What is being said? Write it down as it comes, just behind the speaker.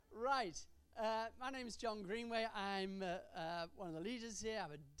Right. My name is John Greenway. I'm one of the leaders here. I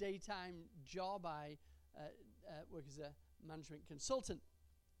have a daytime job. I work as a management consultant.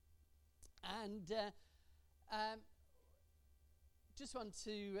 And just want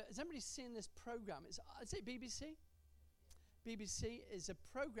to... has anybody seen this program? Is it BBC? BBC is a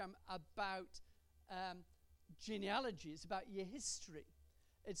program about genealogy. It's about your history.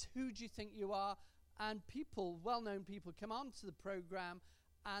 It's who do you think you are? And people, well-known people, come onto the program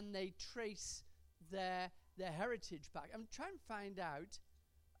and they trace their heritage back. I'm trying to find out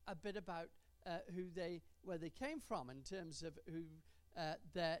a bit about where they came from in terms of who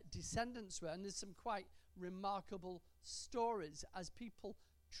their descendants were. And there's some quite remarkable stories as people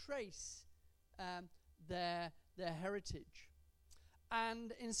trace their heritage.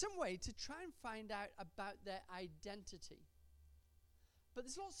 And in some way to try and find out about their identity. But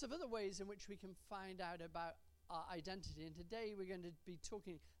there's lots of other ways in which we can find out about our identity. And today we're going to be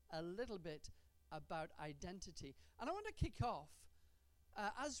talking a little bit about identity. And I want to kick off,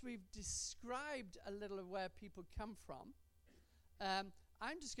 as we've described a little of where people come from,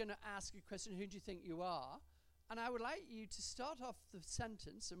 I'm just going to ask a question, who do you think you are? And I would like you to start off the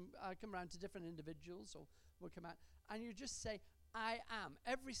sentence, and I'll come around to different individuals, or we'll come out, and you just say, I am.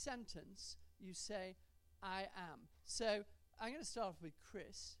 Every sentence, you say, I am. So I'm going to start off with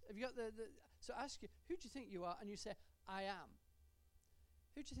Chris. Have you got so I ask you, who do you think you are? And you say, I am.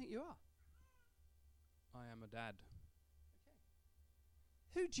 Who do you think you are? I am a dad.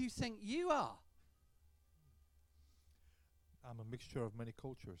 Okay. Who do you think you are? I'm a mixture of many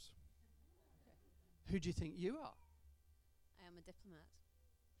cultures. Okay. Who do you think you are? I am a diplomat.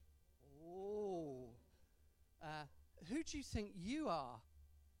 Oh. Who do you think you are?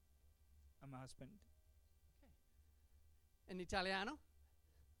 I'm a husband. Okay. In Italiano?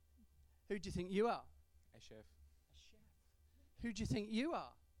 Who do you think you are? A chef. A chef. Who do you think you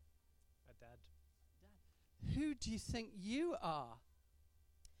are? A dad. Dad. Who do you think you are?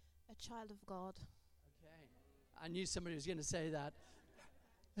 A child of God. Okay. I knew somebody was going to say that.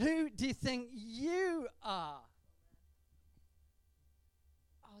 Who do you think you are?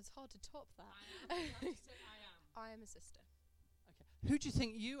 Oh, it's hard to top that. I am a sister. Okay. Who do you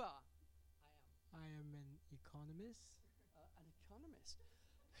think you are? I am an economist. An economist.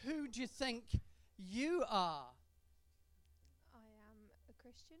 Who do you think you are? I am a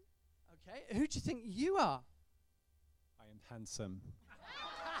Christian. Okay. Who do you think you are? I am handsome.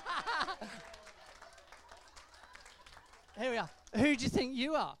 Here we are. Who do you think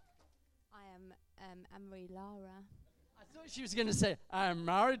you are? I am Anne-Marie Lara. I thought she was going to say, I am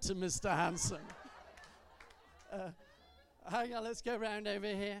married to Mr. Handsome. Hang on, let's go round over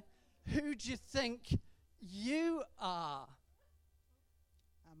here. Who do you think you are?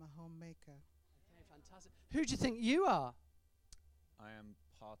 I'm a homemaker. Okay, fantastic. Who do you think you are? I am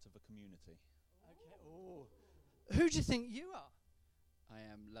part of a community. Okay, oh. Who do you think you are? I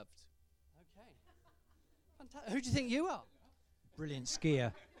am loved. Okay. Fantastic. Who do you think you are? Brilliant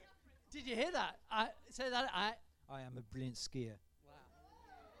skier. Did you hear that? I am a brilliant skier. Wow.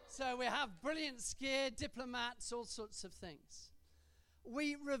 So we have brilliant skier, diplomats, all sorts of things.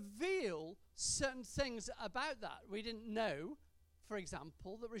 We reveal certain things about that. We didn't know, for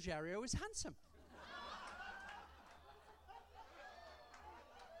example, that Ruggiero was handsome.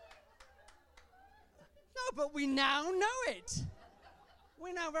 No, but we now know it.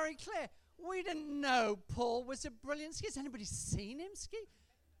 We're now very clear. We didn't know Paul was a brilliant skier. Has anybody seen him ski?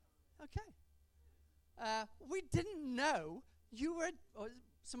 Okay. We didn't know you were, or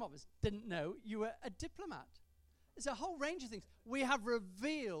some of us didn't know you were a diplomat. There's a whole range of things. We have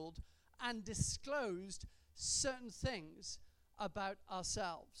revealed and disclosed certain things about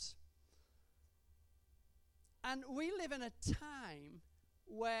ourselves. And we live in a time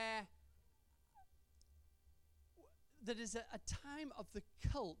where that is a time of the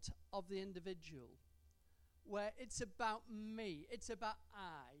cult of the individual, where it's about me, it's about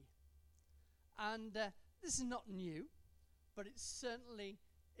I. And this is not new, but it certainly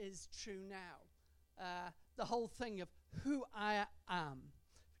is true now. The whole thing of who I am.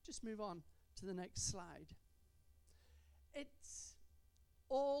 Just move on to the next slide. It's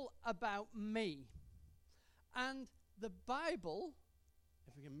all about me. And the Bible,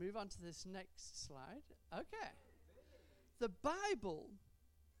 if we can move on to this next slide. Okay. The Bible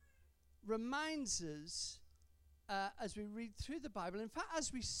reminds us, as we read through the Bible, in fact,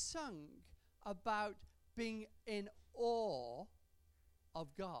 as we sung about being in awe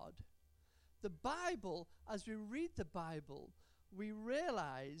of God, the Bible, as we read the Bible, we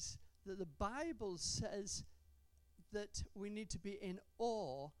realize that the Bible says that we need to be in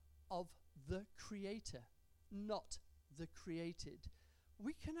awe of the Creator, not the created.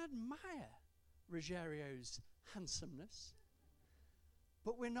 We can admire Rogerio's handsomeness,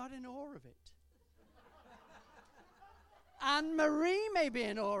 but we're not in awe of it. And Marie may be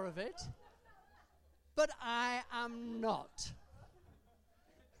in awe of it, but I am not.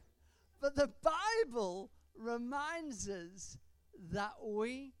 But the Bible reminds us that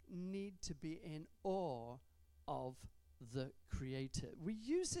we need to be in awe of the Creator. We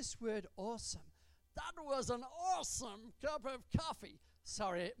use this word awesome. That was an awesome cup of coffee.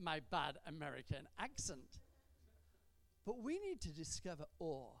 Sorry, my bad American accent. But we need to discover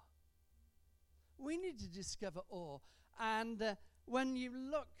awe. We need to discover awe. And when you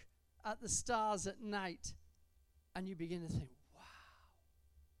look at the stars at night and you begin to think, wow,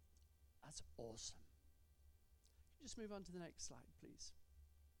 that's awesome. Just move on to the next slide, please.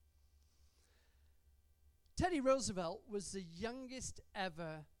 Teddy Roosevelt was the youngest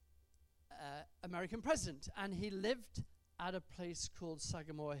ever American president, and he lived at a place called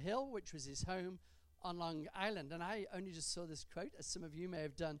Sagamore Hill, which was his home on Long Island. And I only just saw this quote, as some of you may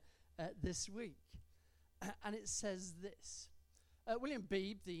have done this week. And it says this. William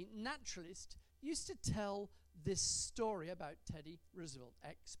Beebe, the naturalist, used to tell this story about Teddy Roosevelt,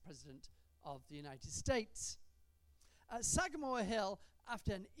 ex-president of the United States. At Sagamore Hill,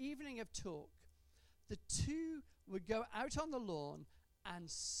 after an evening of talk, the two would go out on the lawn and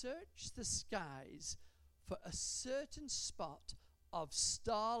search the skies for a certain spot of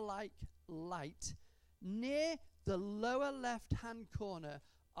star-like light near the lower left-hand corner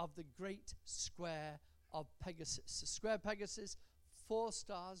of the great square of Pegasus. The square of Pegasus, 4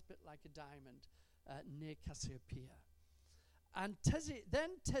 stars, bit like a diamond, near Cassiopeia. And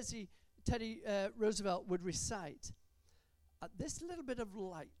Teddy Roosevelt would recite, at this little bit of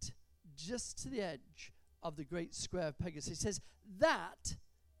light, just to the edge of the great square of Pegasus, he says, that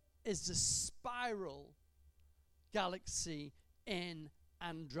is the spiral galaxy in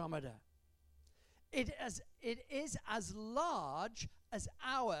Andromeda. It is as large as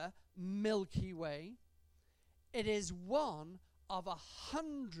our Milky Way. It is one of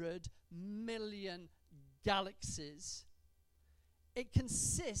 100 million galaxies. It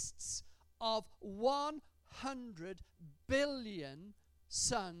consists of 100 billion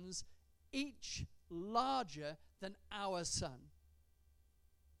suns, each larger than our sun.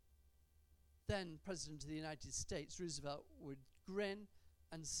 Then President of the United States, Roosevelt, would grin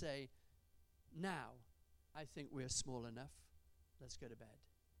and say, now, I think we're small enough. Let's go to bed.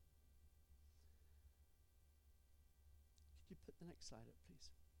 Could you put the next slide up, please?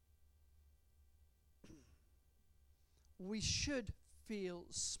 We should feel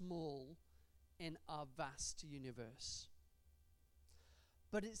small in our vast universe.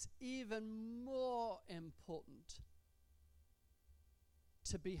 But it's even more important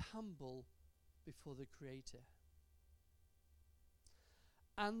to be humble before the Creator.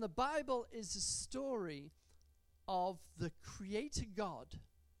 And the Bible is a story of the Creator God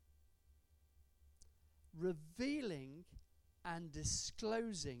revealing and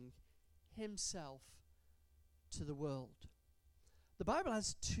disclosing himself to the world. The Bible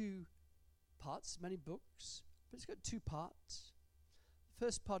has 2 parts, many books, but it's got 2 parts. The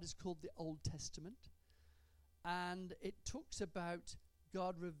first part is called the Old Testament, and it talks about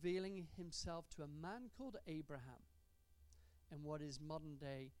God revealing himself to a man called Abraham in what is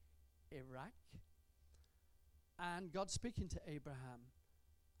modern-day Iraq, and God speaking to Abraham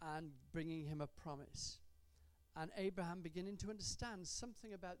and bringing him a promise, and Abraham beginning to understand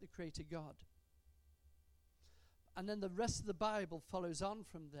something about the Creator God. And then the rest of the Bible follows on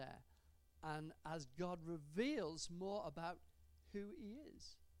from there, and as God reveals more about who he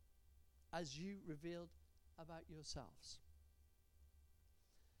is, as you revealed about yourselves.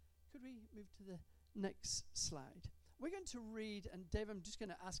 Could we move to the next slide? We're going to read, and Dave, I'm just going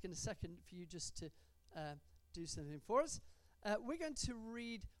to ask in a second for you just to do something for us. We're going to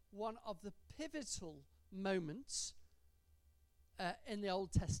read one of the pivotal moments in the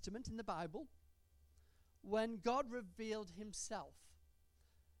Old Testament, in the Bible, when God revealed himself.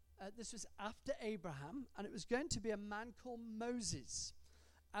 This was after Abraham, and it was going to be a man called Moses.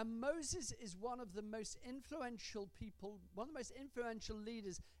 And Moses is one of the most influential people, one of the most influential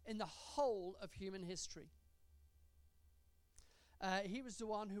leaders in the whole of human history. He was the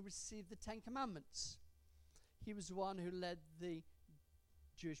one who received the 10 Commandments. He was the one who led the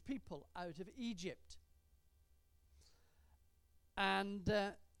Jewish people out of Egypt. And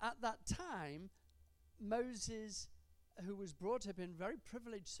at that time, Moses, who was brought up in very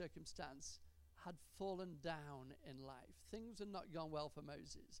privileged circumstance, had fallen down in life. Things had not gone well for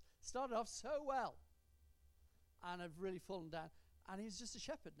Moses. Started off so well and have really fallen down. And he's just a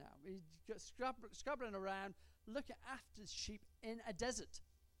shepherd now. He's scrabbling around, looking after sheep in a desert.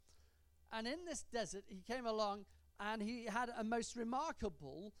 And in this desert, he came along and he had a most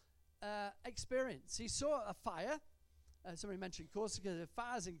remarkable experience. He saw a fire. Somebody mentioned Corsica. There are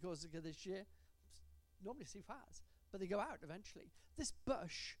fires in Corsica this year. Normally see fires, but they go out eventually. This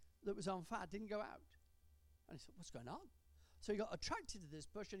bush that was on fire didn't go out. And he said, what's going on? So he got attracted to this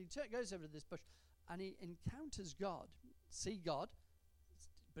bush, and he goes over to this bush, and he encounters God. See God,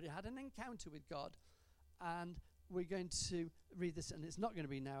 but he had an encounter with God. And we're going to read this, and it's not going to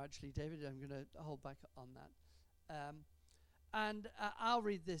be now, actually, David. I'm going to hold back on that. I'll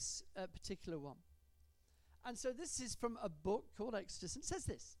read this particular one. And so this is from a book called Exodus, and it says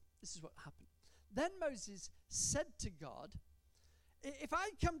this. This is what happened. Then Moses said to God, if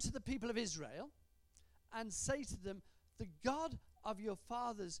I come to the people of Israel and say to them, the God of your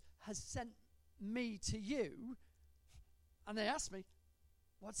fathers has sent me to you, and they ask me,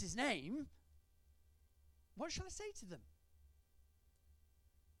 what's his name? What shall I say to them?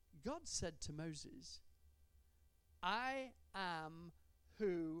 God said to Moses, I am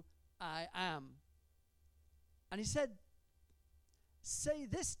who I am. And he said, say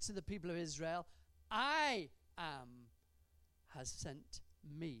this to the people of Israel, I am has sent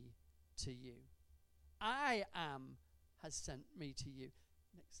me to you. I am has sent me to you.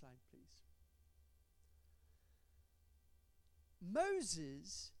 Next slide, please.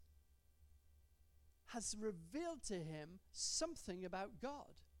 Moses has revealed to him something about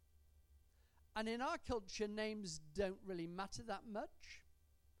God. And in our culture, names don't really matter that much.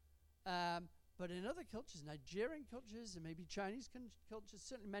 But in other cultures, Nigerian cultures, and maybe Chinese cultures,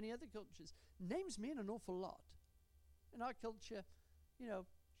 certainly many other cultures, names mean an awful lot. In our culture,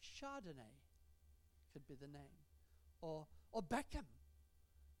 Chardonnay could be the name. Or Beckham.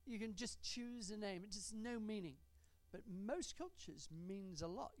 You can just choose a name. It has no meaning. But most cultures means a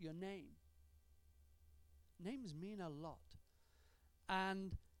lot, your name. Names mean a lot.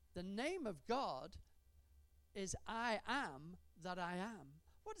 And the name of God is I am that I am.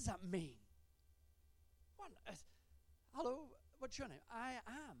 What does that mean? Hello, what's your name? I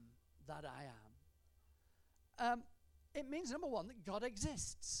am that I am. It means, number one, that God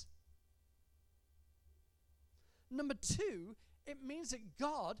exists. Number two, it means that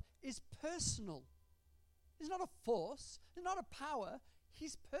God is personal. He's not a force. He's not a power.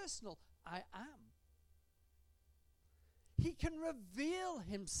 He's personal. I am. He can reveal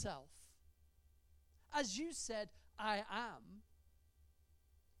himself. As you said, I am.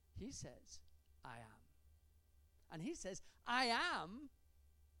 He says, I am. And he says, I am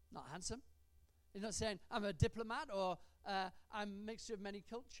not handsome. He's not saying, I'm a diplomat or I'm a mixture of many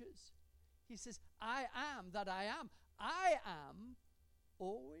cultures. He says, I am that I am. I am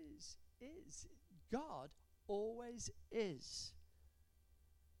always is. God always is.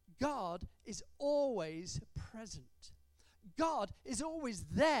 God is always present. God is always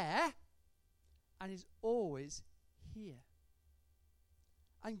there and is always here.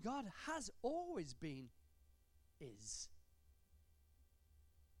 And God has always been, is.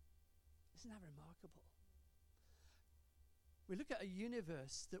 Isn't that remarkable? We look at a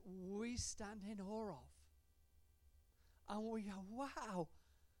universe that we stand in awe of. And we go, wow,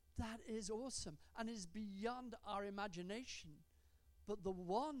 that is awesome. And is beyond our imagination. But the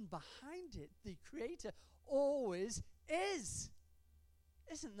one behind it, the creator, always is.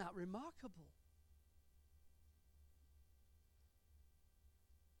 Isn't that remarkable?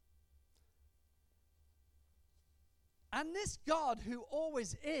 And this God who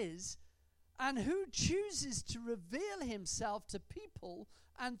always is and who chooses to reveal himself to people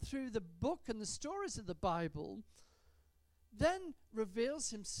and through the book and the stories of the Bible, then reveals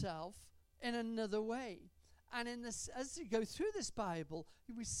himself in another way. And in this, as you go through this Bible,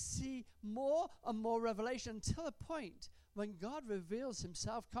 we see more and more revelation until a point when God reveals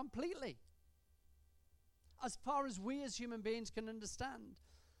himself completely, as far as we as human beings can understand.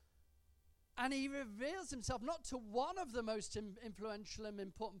 And he reveals himself not to one of the most influential and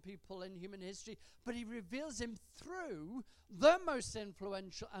important people in human history, but he reveals him through the most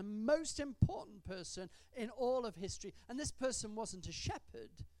influential and most important person in all of history. And this person wasn't a shepherd.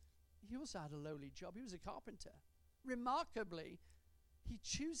 He also had a lowly job. He was a carpenter. Remarkably, he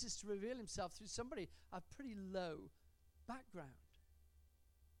chooses to reveal himself through somebody of pretty low background.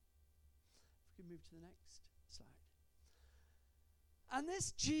 If we can move to the next slide. And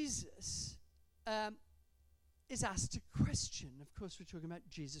this Jesus is asked a question. Of course, we're talking about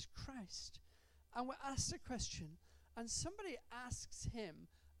Jesus Christ. And we're asked a question, and somebody asks him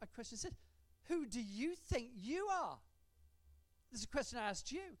a question. Said, who do you think you are? This is a question I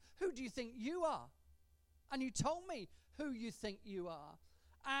asked you. Who do you think you are? And you told me who you think you are.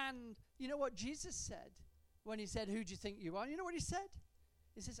 And you know what Jesus said? when he said, who do you think you are? You know what he said?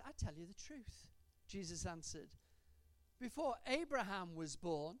 He says, I tell you the truth. Jesus answered, before Abraham was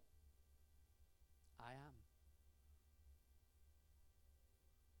born, I am.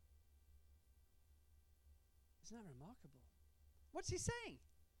 Isn't that remarkable? What's he saying?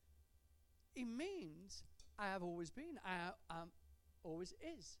 He means I have always been. I always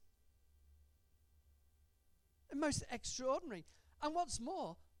is. The most extraordinary. And what's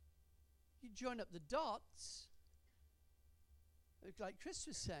more, you join up the dots, like Chris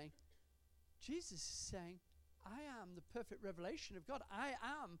was saying, Jesus is saying, I am the perfect revelation of God. I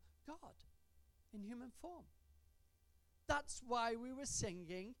am God in human form. That's why we were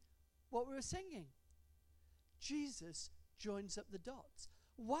singing what we were singing. Jesus joins up the dots.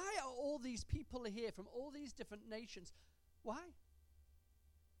 Why are all these people here from all these different nations? Why?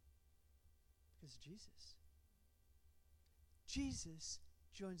 Because Jesus. Jesus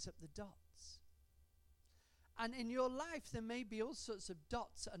joins up the dots. And in your life, there may be all sorts of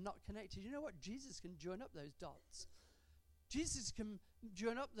dots that are not connected. You know what? Jesus can join up those dots. Jesus can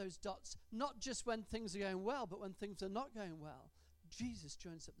join up those dots, not just when things are going well, but when things are not going well. Jesus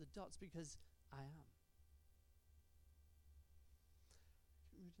joins up the dots because I am.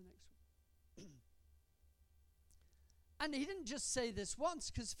 Move to the next one. And he didn't just say this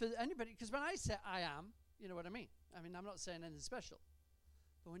once, because for anybody, because when I say I am, you know what I mean. I mean, I'm not saying anything special.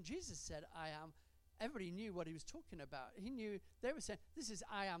 But when Jesus said I am, everybody knew what he was talking about. He knew, they were saying, this is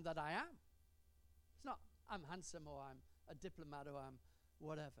I am that I am. It's not I'm handsome or I'm a diplomat or I'm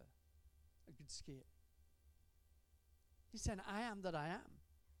whatever, a good skier. He's saying I am that I am.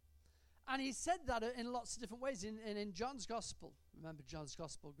 And he said that in lots of different ways. In John's Gospel, remember John's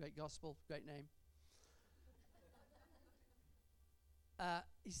Gospel, great name.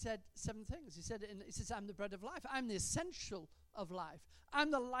 He said 7 things. He says, I'm the bread of life. I'm the essential of life. I'm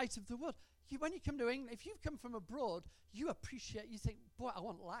the light of the world. When you come to England, if you've come from abroad, you think, boy, I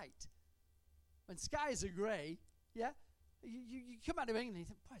want light. When skies are grey, yeah, you come out of England and you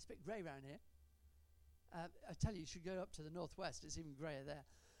think, boy, it's a bit grey around here. I tell you should go up to the northwest. It's even greyer there.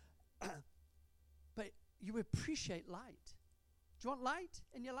 But you appreciate light. Do you want light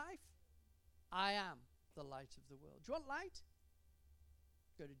in your life? I am the light of the world. Do you want light?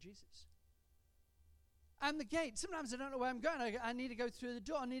 Go to Jesus. I'm the gate. Sometimes I don't know where I'm going. I need to go through the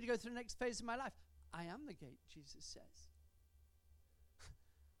door. I need to go through the next phase of my life. I am the gate, Jesus says.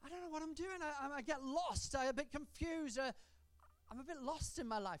 I don't know what I'm doing. I get lost. I'm a bit confused. I'm a bit lost in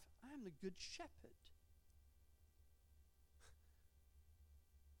my life. I am the good shepherd.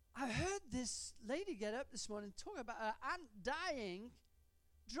 I heard this lady get up this morning talk about her aunt dying,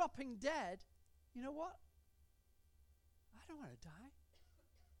 dropping dead. You know what? I don't want to die.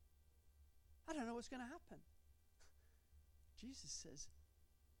 I don't know what's going to happen. Jesus says,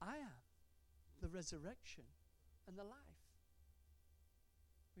 I am the resurrection and the life.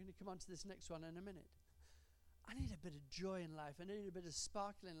 We're going to come on to this next one in a minute. I need a bit of joy in life. I need a bit of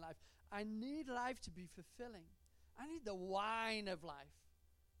sparkle in life. I need life to be fulfilling. I need the wine of life.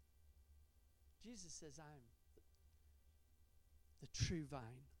 Jesus says, I'm the true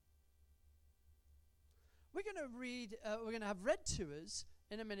vine. We're going to read, we're going to have read to us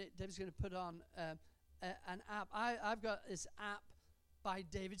in a minute. David's going to put on an app. I've got this app by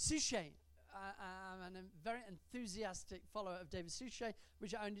David Suchet. I'm a very enthusiastic follower of David Suchet,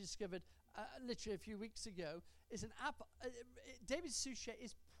 which I only discovered literally a few weeks ago. It's an app. David Suchet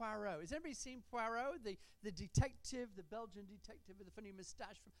is Poirot. Has anybody seen Poirot, the detective, the Belgian detective with the funny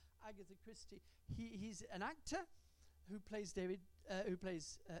moustache from Agatha Christie? He's an actor who plays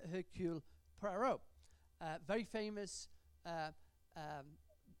Hercule Poirot. Very famous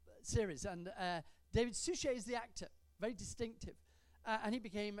series. And David Suchet is the actor, very distinctive. And he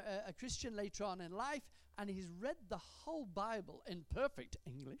became a Christian later on in life, and he's read the whole Bible in perfect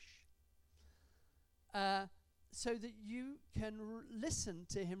English so that you can listen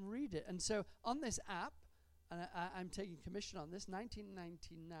to him read it. And so on this app, and I'm taking commission on this,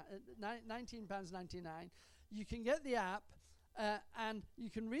 £19.99, you can get the app and you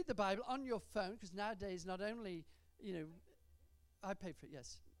can read the Bible on your phone, because nowadays not only, I pay for it,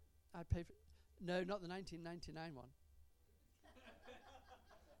 yes. I pay for it. No, not the 1999 one.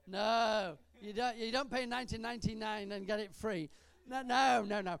 No, you don't pay $19.99 and get it free.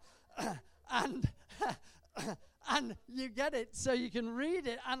 No. And you get it so you can read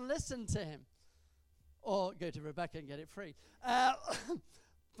it and listen to him. Or go to Rebecca and get it free.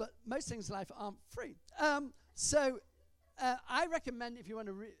 But most things in life aren't free. So I recommend, if you want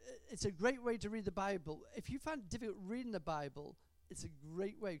to it's a great way to read the Bible. If you find it difficult reading the Bible, it's a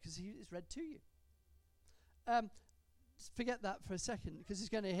great way because it's read to you. Forget that for a second because he's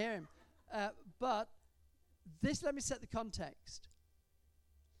going to hear him. But let me set the context.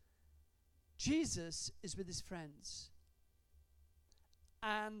 Jesus is with his friends.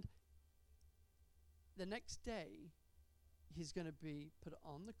 And the next day, he's going to be put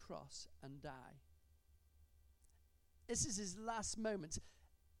on the cross and die. This is his last moments.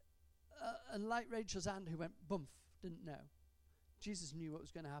 And like Rachel's aunt who went bump, didn't know. Jesus knew what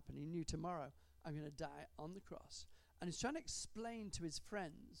was going to happen. He knew tomorrow I'm going to die on the cross. And he's trying to explain to his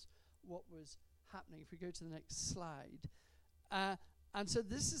friends what was happening. If we go to the next slide. And so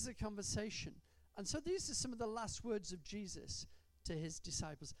this is a conversation. And so these are some of the last words of Jesus to his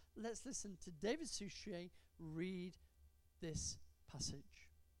disciples. Let's listen to David Souchet read this passage.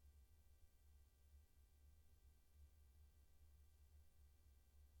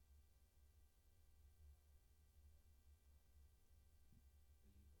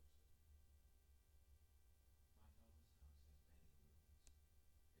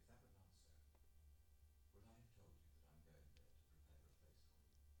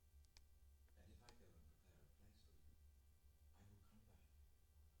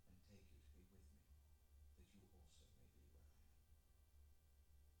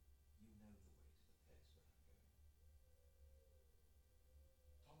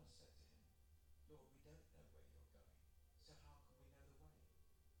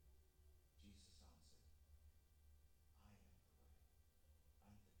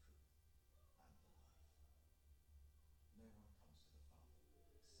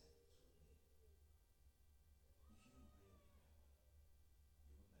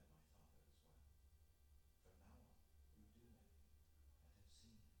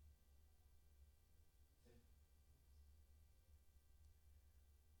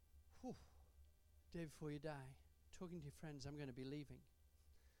 Day before you die, talking to your friends, I'm going to be leaving.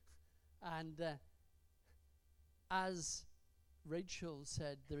 And as Rachel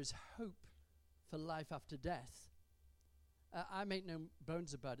said, there is hope for life after death. I make no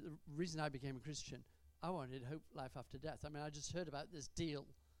bones about it. The reason I became a Christian, I wanted hope, life after death. I mean, I just heard about this deal.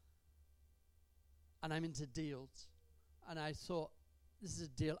 And I'm into deals. And I thought, this is a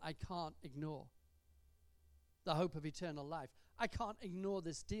deal I can't ignore. The hope of eternal life. I can't ignore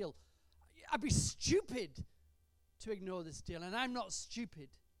this deal. I'd be stupid to ignore this deal, and I'm not stupid.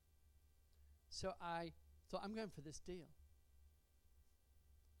 So I thought, I'm going for this deal.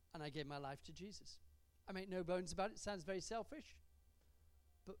 And I gave my life to Jesus. I make no bones about it. It sounds very selfish.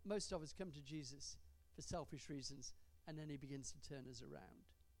 But most of us come to Jesus for selfish reasons, and then he begins to turn us around.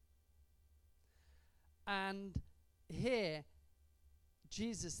 And here,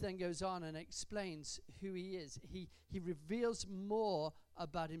 Jesus then goes on and explains who he is. He reveals more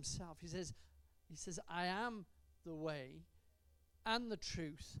about himself. He says, I am the way and the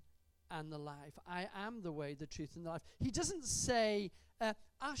truth and the life. I am the way, the truth, and the life. He doesn't say,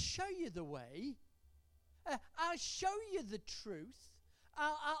 I'll show you the way. I'll show you the truth.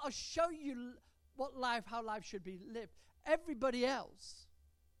 I'll show you how life should be lived. Everybody else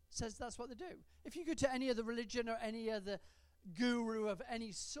says that's what they do. If you go to any other religion or any other guru of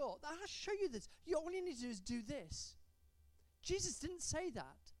any sort, I'll show you this. All you need to do is do this. Jesus didn't say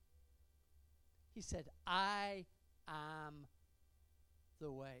that. He said, I am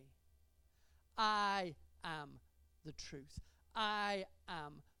the way. I am the truth. I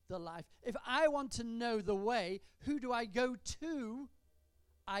am the life. If I want to know the way, who do I go to?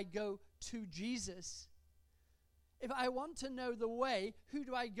 I go to Jesus. If I want to know the way, who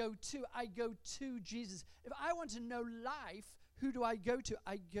do I go to? I go to Jesus. If I want to know life, who do I go to?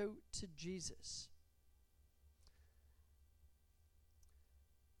 I go to Jesus.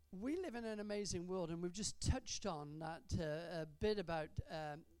 We live in an amazing world, and we've just touched on that a bit about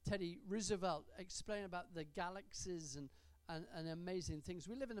Teddy Roosevelt explaining about the galaxies and amazing things.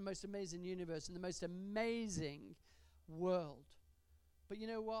 We live in the most amazing universe, in the most amazing world. But you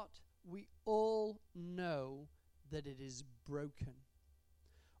know what? We all know that it is broken.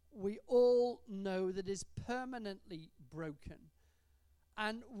 We all know that it is permanently broken.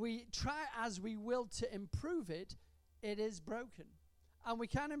 And we try as we will to improve it, it is broken. And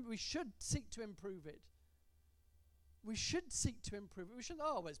we should seek to improve it. We should seek to improve it. We shouldn't,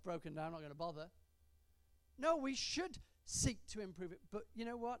 it's broken now, I'm not going to bother. No, we should seek to improve it. But you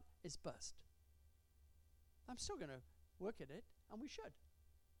know what? It's bust. I'm still going to work at it, and we should.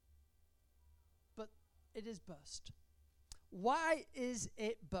 But it is bust. Why is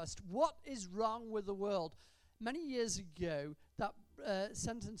it bust? What is wrong with the world? Many years ago, that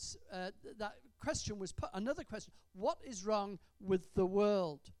that question was put, another question, what is wrong with the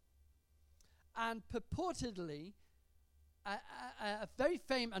world? And purportedly,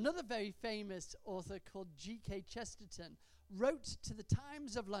 another very famous author called G.K. Chesterton wrote to the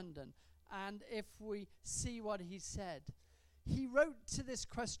Times of London and if we see what he said. He wrote to this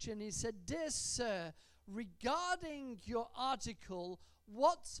question, he said, "Dear sir, regarding your article,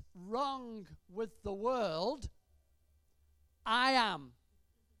 what's wrong with the world? I am.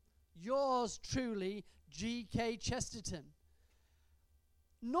 Yours truly, G.K. Chesterton."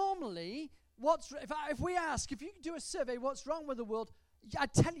 Normally, if we ask, if you do a survey, what's wrong with the world, I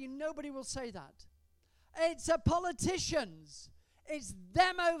tell you, nobody will say that. It's the politicians. It's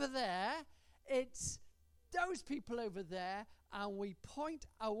them over there. It's those people over there. And we point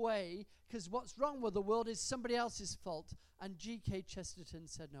away because what's wrong with the world is somebody else's fault. And G.K. Chesterton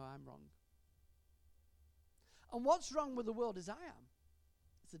said, no, I'm wrong. And what's wrong with the world is I am.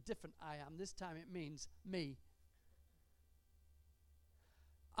 It's a different I am. This time it means me.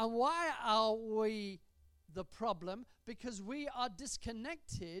 And why are we the problem? Because we are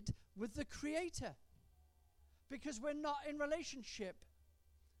disconnected with the Creator. Because we're not in relationship.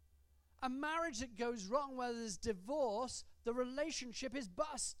 A marriage that goes wrong, where there's divorce, the relationship is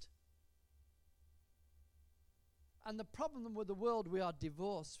bust. And the problem with the world, we are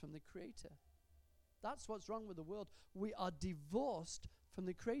divorced from the Creator. That's what's wrong with the world. We are divorced from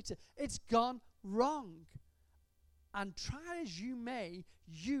the Creator. It's gone wrong. And try as you may,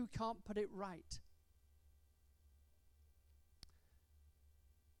 you can't put it right.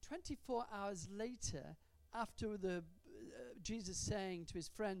 24 hours later, after Jesus saying to his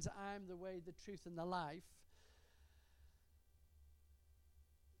friends, "I am the way, the truth, and the life,"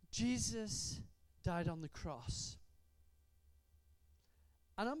 Jesus died on the cross.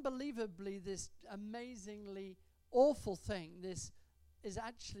 And unbelievably, this amazingly awful thing, this is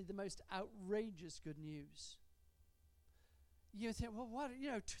actually the most outrageous good news. You think, well, what,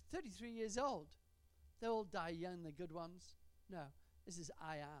 33 years old. They all die young, the good ones. No, this is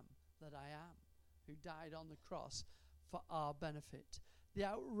I am that I am, who died on the cross for our benefit. The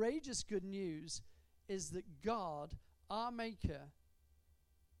outrageous good news is that God, our Maker,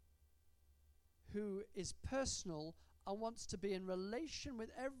 who is personal and wants to be in relation with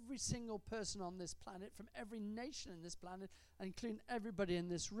every single person on this planet, from every nation in this planet, including everybody in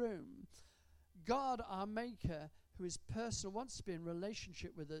this room. God, our Maker, who is personal, wants to be in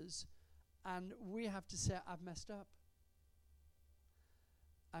relationship with us, and we have to say, I've messed up.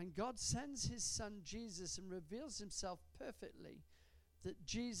 And God sends his son Jesus and reveals himself perfectly, that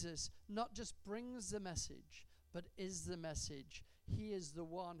Jesus not just brings the message, but is the message. He is the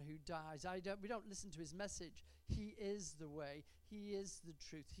one who dies. We don't listen to his message. He is the way. He is the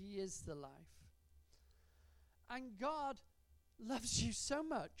truth. He is the life. And God loves you so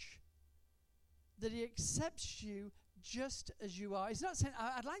much that he accepts you just as you are. He's not saying,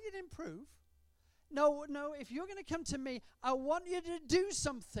 I'd like you to improve. No, if you're going to come to me, I want you to do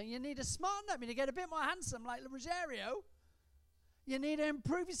something. You need to smarten up. You need to get a bit more handsome like Rosario. You need to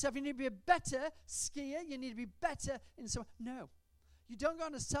improve yourself. You need to be a better skier. You need to be better in some. No. You don't go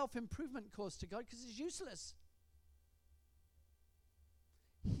on a self-improvement course to God because it's useless.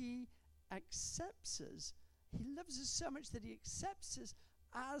 He accepts us. He loves us so much that he accepts us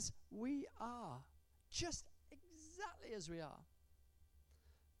as we are. Just exactly as we are.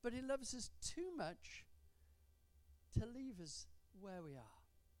 But he loves us too much to leave us where we are.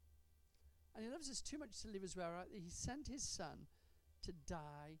 And he loves us too much to leave us where we are. He sent his son to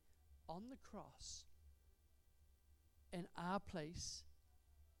die on the cross in our place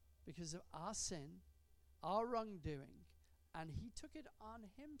because of our sin, our wrongdoing, and he took it on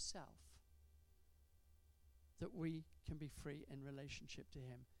himself that we can be free in relationship to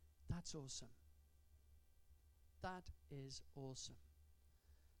him. That's awesome. That is awesome.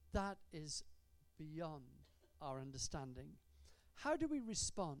 That is beyond our understanding. How do we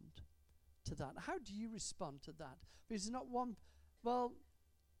respond to that? How do you respond to that? Because it's not one, well,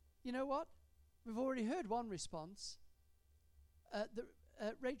 you know what? We've already heard one response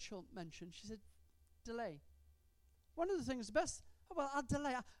that Rachel mentioned. She said, delay. One of the things, I'll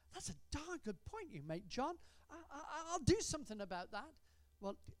delay. That's a darn good point you make, John. I'll do something about that.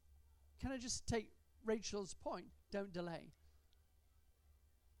 Well, can I just take Rachel's point? Don't delay.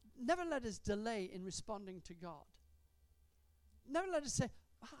 Never let us delay in responding to God. Never let us say,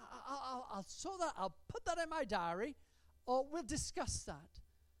 I'll sort that, I'll put that in my diary, or we'll discuss that.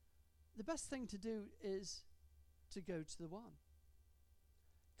 The best thing to do is to go to the one.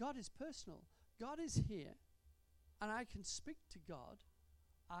 God is personal. God is here, and I can speak to God.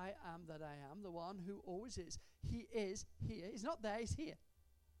 I am that I am, the one who always is. He is here. He's not there, he's here.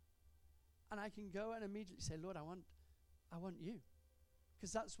 And I can go and immediately say, Lord, I want you.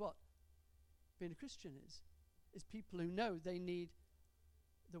 Because that's what being a Christian is people who know they need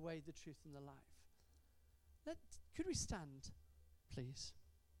the way, the truth, and the life. Could we stand, please?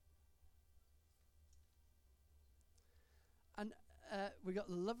 we got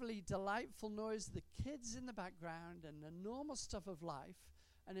the lovely, delightful noise of the kids in the background and the normal stuff of life.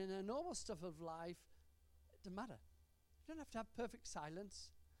 And in the normal stuff of life, it doesn't matter. You don't have to have perfect silence.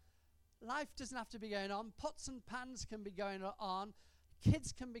 Life doesn't have to be going on. Pots and pans can be going on.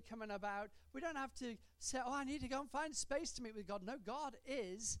 Kids can be coming about. We don't have to say, oh, I need to go and find space to meet with God. No, God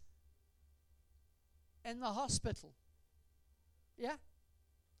is in the hospital. Yeah?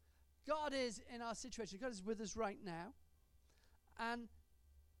 God is in our situation. God is with us right now. And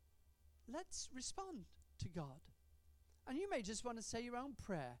let's respond to God. And you may just want to say your own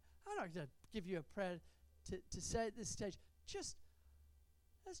prayer. I'm not going to give you a prayer to say at this stage.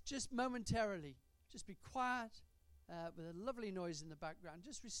 Let's just momentarily just be quiet with a lovely noise in the background.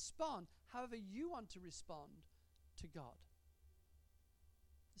 Just respond however you want to respond to God.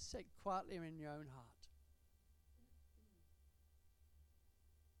 Just say it quietly in your own heart.